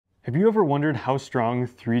Have you ever wondered how strong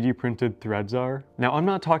 3D printed threads are? Now, I'm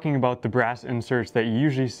not talking about the brass inserts that you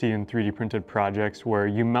usually see in 3D printed projects where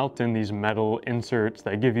you melt in these metal inserts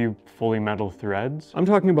that give you fully metal threads. I'm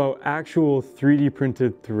talking about actual 3D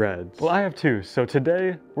printed threads. Well, I have two, so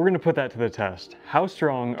today we're gonna put that to the test. How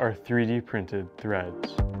strong are 3D printed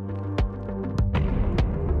threads?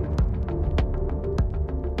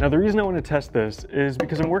 Now, the reason I want to test this is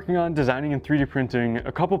because I'm working on designing and 3D printing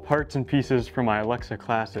a couple parts and pieces for my Alexa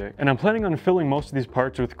Classic. And I'm planning on filling most of these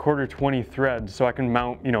parts with 1/4-20 threads so I can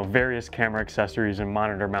mount, various camera accessories and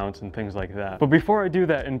monitor mounts and things like that. But before I do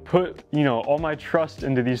that and put, all my trust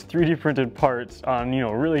into these 3D printed parts on,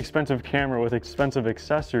 a really expensive camera with expensive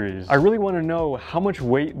accessories, I really want to know how much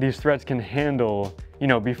weight these threads can handle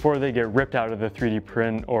before they get ripped out of the 3D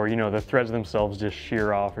print or, the threads themselves just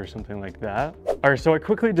shear off or something like that. All right, so I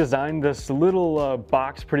quickly designed this little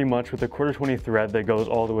box pretty much with a 1/4-20 thread that goes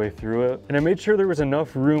all the way through it. And I made sure there was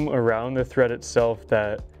enough room around the thread itself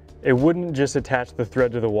that it wouldn't just attach the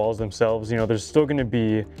thread to the walls themselves. There's still gonna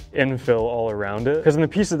be infill all around it. Because in the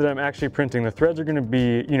pieces that I'm actually printing, the threads are gonna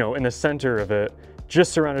be, in the center of it,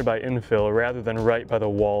 just surrounded by infill rather than right by the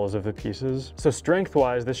walls of the pieces. So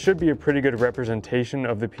strength-wise, this should be a pretty good representation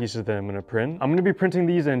of the pieces that I'm gonna print. I'm gonna be printing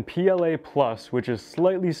these in PLA Plus, which is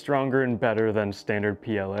slightly stronger and better than standard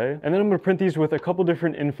PLA. And then I'm gonna print these with a couple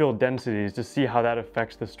different infill densities to see how that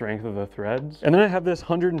affects the strength of the threads. And then I have this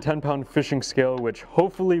 110-pound fishing scale, which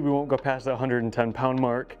hopefully we won't go past that 110-pound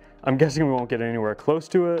mark. I'm guessing we won't get anywhere close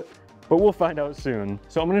to it, but we'll find out soon.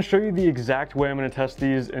 So I'm gonna show you the exact way I'm gonna test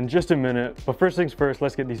these in just a minute, but first things first,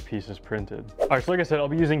 let's get these pieces printed. All right, so like I said, I'll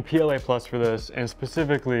be using PLA Plus for this, and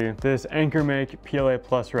specifically this AnkerMake PLA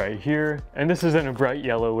Plus right here. And this is in a bright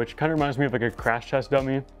yellow, which kind of reminds me of like a crash test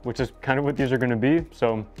dummy, which is kind of what these are gonna be.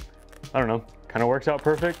 So, I don't know, kind of works out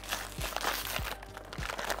perfect.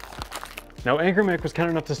 Now, AnkerMake was kind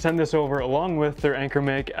enough to send this over along with their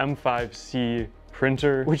AnkerMake M5c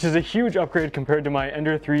printer, which is a huge upgrade compared to my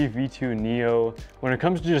Ender 3 V2 Neo when it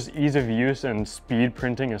comes to just ease of use and speed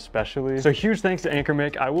printing especially. So huge thanks to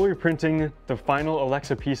AnkerMake. I will be printing the final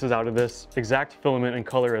Alexa pieces out of this exact filament and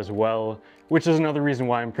color as well, which is another reason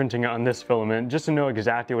why I'm printing it on this filament, just to know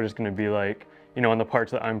exactly what it's going to be like, on the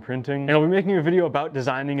parts that I'm printing. And I'll be making a video about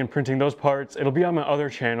designing and printing those parts. It'll be on my other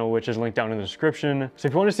channel, which is linked down in the description. So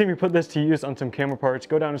if you want to see me put this to use on some camera parts,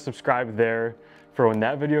 go down and subscribe there for when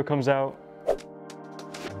that video comes out.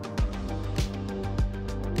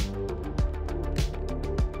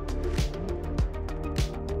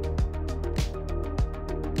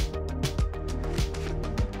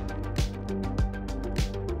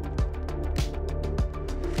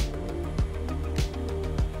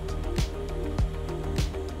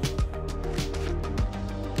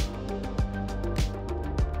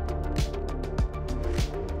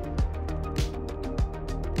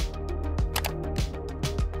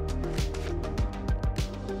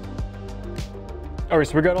 All right,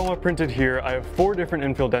 so we got all my printed here. I have 4 different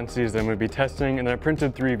infill densities that I'm gonna be testing, and then I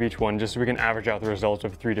printed 3 of each one just so we can average out the results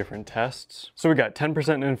of 3 different tests. So we got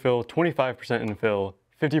 10% infill, 25% infill,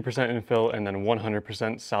 50% infill, and then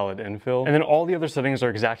 100% solid infill. And then all the other settings are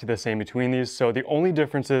exactly the same between these, so the only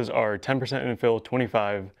differences are 10% infill,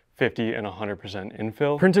 25, 50, and 100%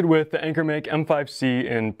 infill. Printed with the AnkerMake M5c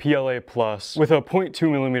in PLA Plus with a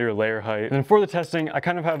 0.2mm layer height. And then for the testing, I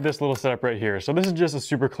kind of have this little setup right here. So this is just a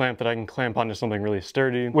super clamp that I can clamp onto something really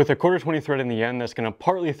sturdy with a 1/4-20 thread in the end that's gonna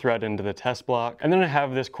partly thread into the test block. And then I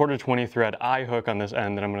have this 1/4-20 thread eye hook on this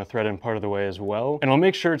end that I'm gonna thread in part of the way as well. And I'll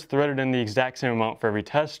make sure it's threaded in the exact same amount for every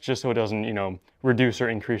test, just so it doesn't, reduce or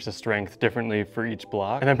increase the strength differently for each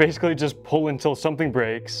block. And then basically just pull until something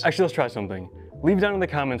breaks. Actually, let's try something. Leave down in the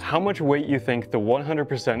comments how much weight you think the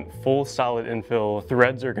 100% full solid infill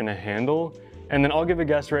threads are gonna handle. And then I'll give a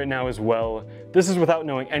guess right now as well. This is without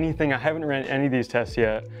knowing anything. I haven't ran any of these tests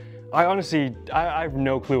yet. I honestly have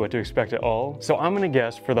no clue what to expect at all. So I'm gonna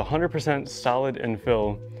guess for the 100% solid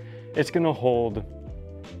infill, it's gonna hold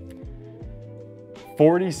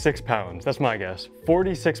 46 pounds, that's my guess.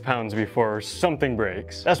 46 pounds before something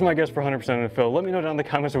breaks. That's my guess for 100% infill. Let me know down in the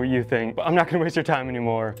comments what you think, but I'm not gonna waste your time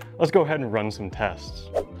anymore. Let's go ahead and run some tests.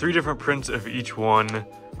 3 different prints of each one.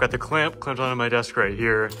 I've got the clamp clamped onto my desk right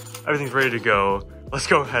here. Everything's ready to go. Let's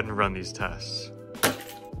go ahead and run these tests.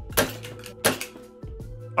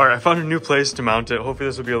 All right, I found a new place to mount it. Hopefully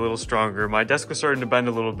this will be a little stronger. My desk was starting to bend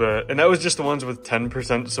a little bit, and that was just the ones with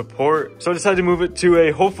 10% support. So I decided to move it to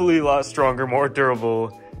a hopefully a lot stronger, more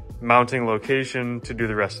durable mounting location to do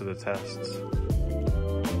the rest of the tests.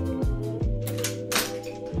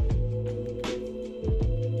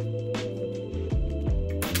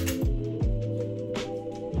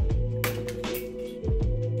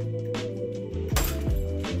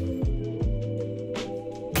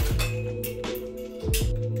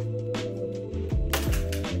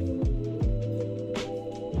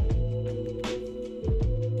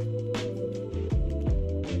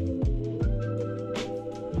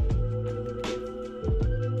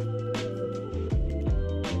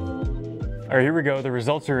 All right, here we go. The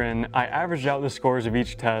results are in. I averaged out the scores of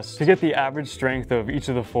each test to get the average strength of each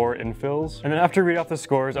of the 4 infills. And then after I read off the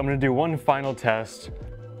scores, I'm gonna do one final test,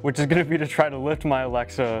 which is gonna be to try to lift my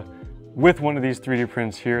Alexa with one of these 3D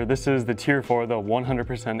prints here. This is the tier 4, the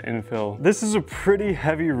 100% infill. This is a pretty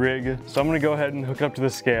heavy rig, so I'm gonna go ahead and hook it up to the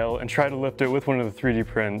scale and try to lift it with one of the 3D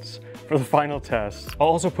prints for the final test. I'll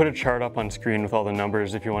also put a chart up on screen with all the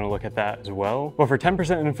numbers if you wanna look at that as well. But for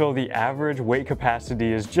 10% infill, the average weight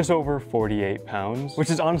capacity is just over 48 pounds, which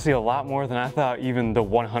is honestly a lot more than I thought even the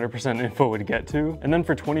 100% infill would get to. And then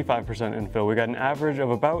for 25% infill, we got an average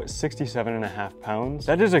of about 67.5 pounds.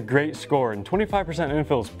 That is a great score, and 25%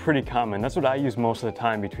 infill is pretty common. That's what I use most of the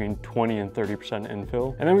time, between 20 and 30%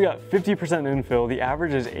 infill. And then we got 50% infill. The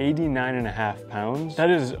average is 89.5 pounds. That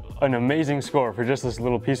is an amazing score for just this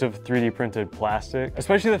little piece of 3D printed plastic,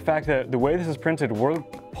 especially the fact that the way this is printed, we're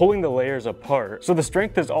pulling the layers apart. So the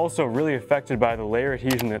strength is also really affected by the layer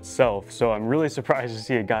adhesion itself. So I'm really surprised to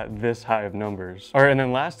see it got this high of numbers. All right, and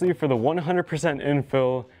then lastly, for the 100%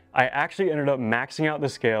 infill, I actually ended up maxing out the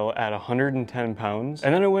scale at 110 pounds,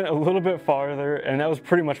 and then I went a little bit farther, and that was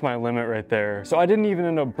pretty much my limit right there. So I didn't even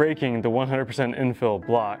end up breaking the 100% infill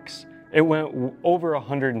blocks. It went over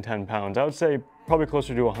 110 pounds. I would say probably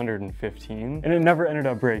closer to 115, and it never ended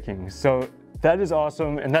up breaking. So that is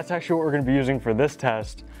awesome, and that's actually what we're gonna be using for this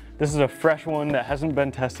test. This is a fresh one that hasn't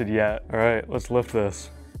been tested yet. All right, let's lift this.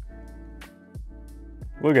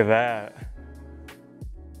 Look at that.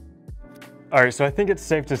 All right, so I think it's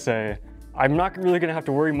safe to say I'm not really gonna have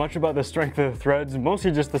to worry much about the strength of the threads,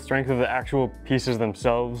 mostly just the strength of the actual pieces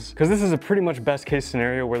themselves, because this is a pretty much best case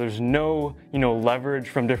scenario where there's no, leverage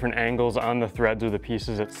from different angles on the threads or the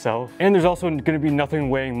pieces itself. And there's also gonna be nothing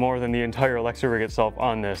weighing more than the entire Alexa rig itself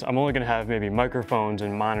on this. I'm only gonna have maybe microphones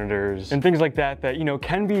and monitors and things like that that,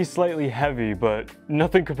 can be slightly heavy, but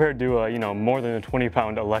nothing compared to a, more than a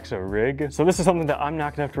 20-pound Alexa rig. So this is something that I'm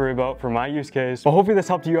not gonna have to worry about for my use case. But hopefully this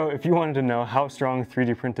helped you out if you wanted to know how strong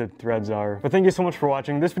 3D printed threads are. But thank you so much for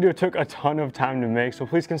watching. This video took a ton of time to make, so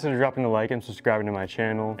please consider dropping a like and subscribing to my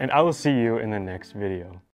channel, and I will see you in the next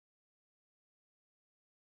video.